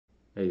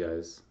Hey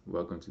guys,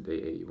 welcome to day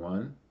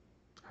 81.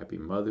 Happy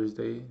Mother's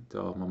Day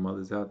to all my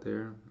mothers out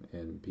there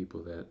and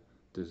people that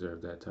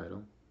deserve that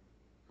title.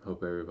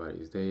 Hope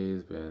everybody's day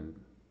has been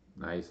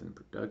nice and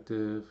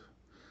productive.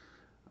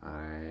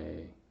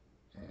 I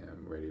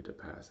am ready to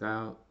pass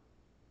out,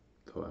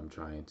 though I'm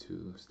trying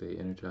to stay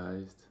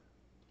energized.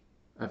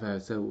 I've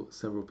had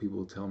several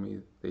people tell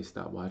me they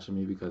stopped watching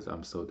me because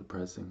I'm so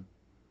depressing.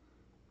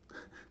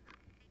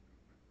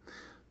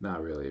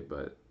 Not really,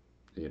 but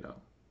you know,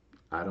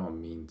 I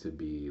don't mean to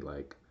be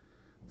like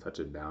such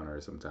a downer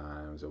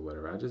sometimes or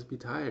whatever. I just be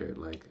tired.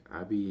 Like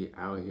I be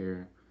out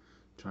here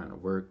trying to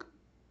work.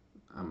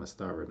 I'm a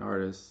starving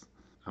artist.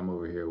 I'm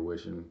over here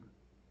wishing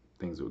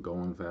things were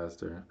going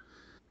faster.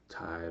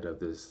 Tired of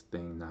this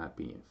thing not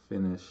being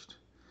finished.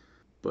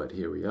 But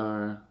here we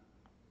are.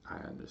 I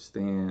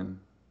understand.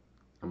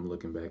 I'm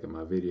looking back at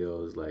my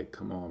videos like,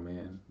 come on,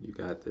 man, you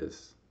got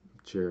this.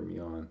 Cheer me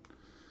on.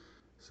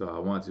 So I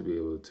want to be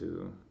able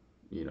to,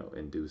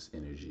 induce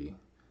energy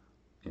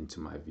into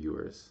my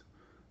viewers.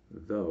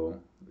 Though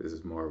this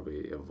is more of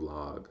a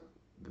vlog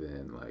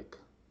than like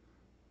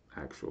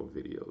actual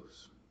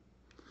videos.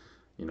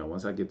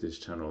 Once I get this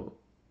channel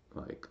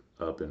like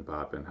up and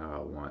popping how I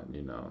want,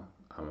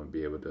 I'm gonna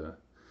be able to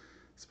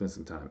spend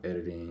some time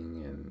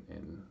editing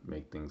and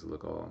make things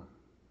look all,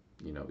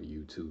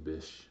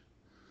 YouTube-ish.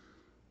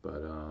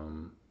 But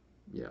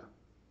yeah,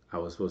 I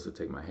was supposed to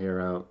take my hair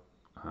out,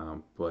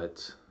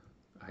 but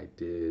I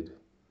did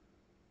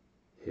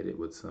hit it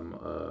with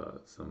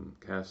some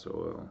castor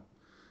oil,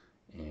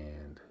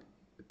 and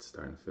it's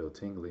starting to feel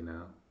tingly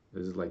now.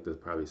 This is like the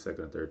probably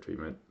second or third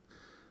treatment.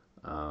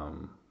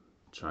 Um,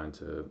 Trying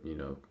to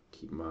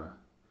keep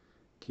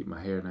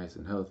my hair nice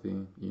and healthy.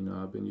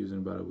 I've been using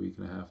about a week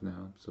and a half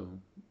now, so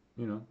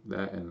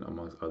that and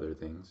amongst other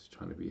things,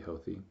 trying to be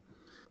healthy,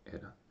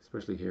 and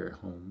especially here at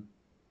home.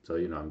 So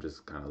I'm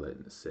just kind of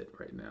letting it sit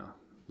right now.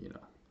 You know,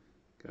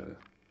 gotta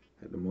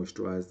have to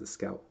moisturize the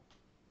scalp.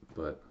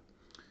 But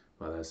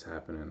while that's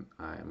happening,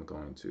 I am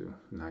going to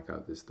knock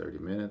out this 30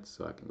 minutes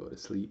so I can go to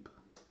sleep.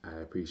 I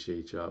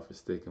appreciate y'all for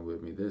sticking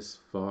with me this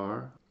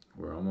far.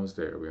 We're almost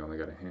there. We only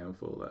got a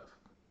handful left.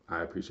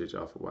 I appreciate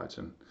y'all for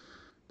watching.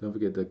 Don't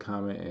forget to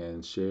comment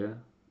and share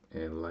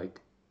and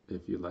like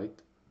if you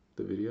liked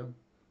the video.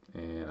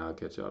 And I'll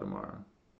catch y'all tomorrow.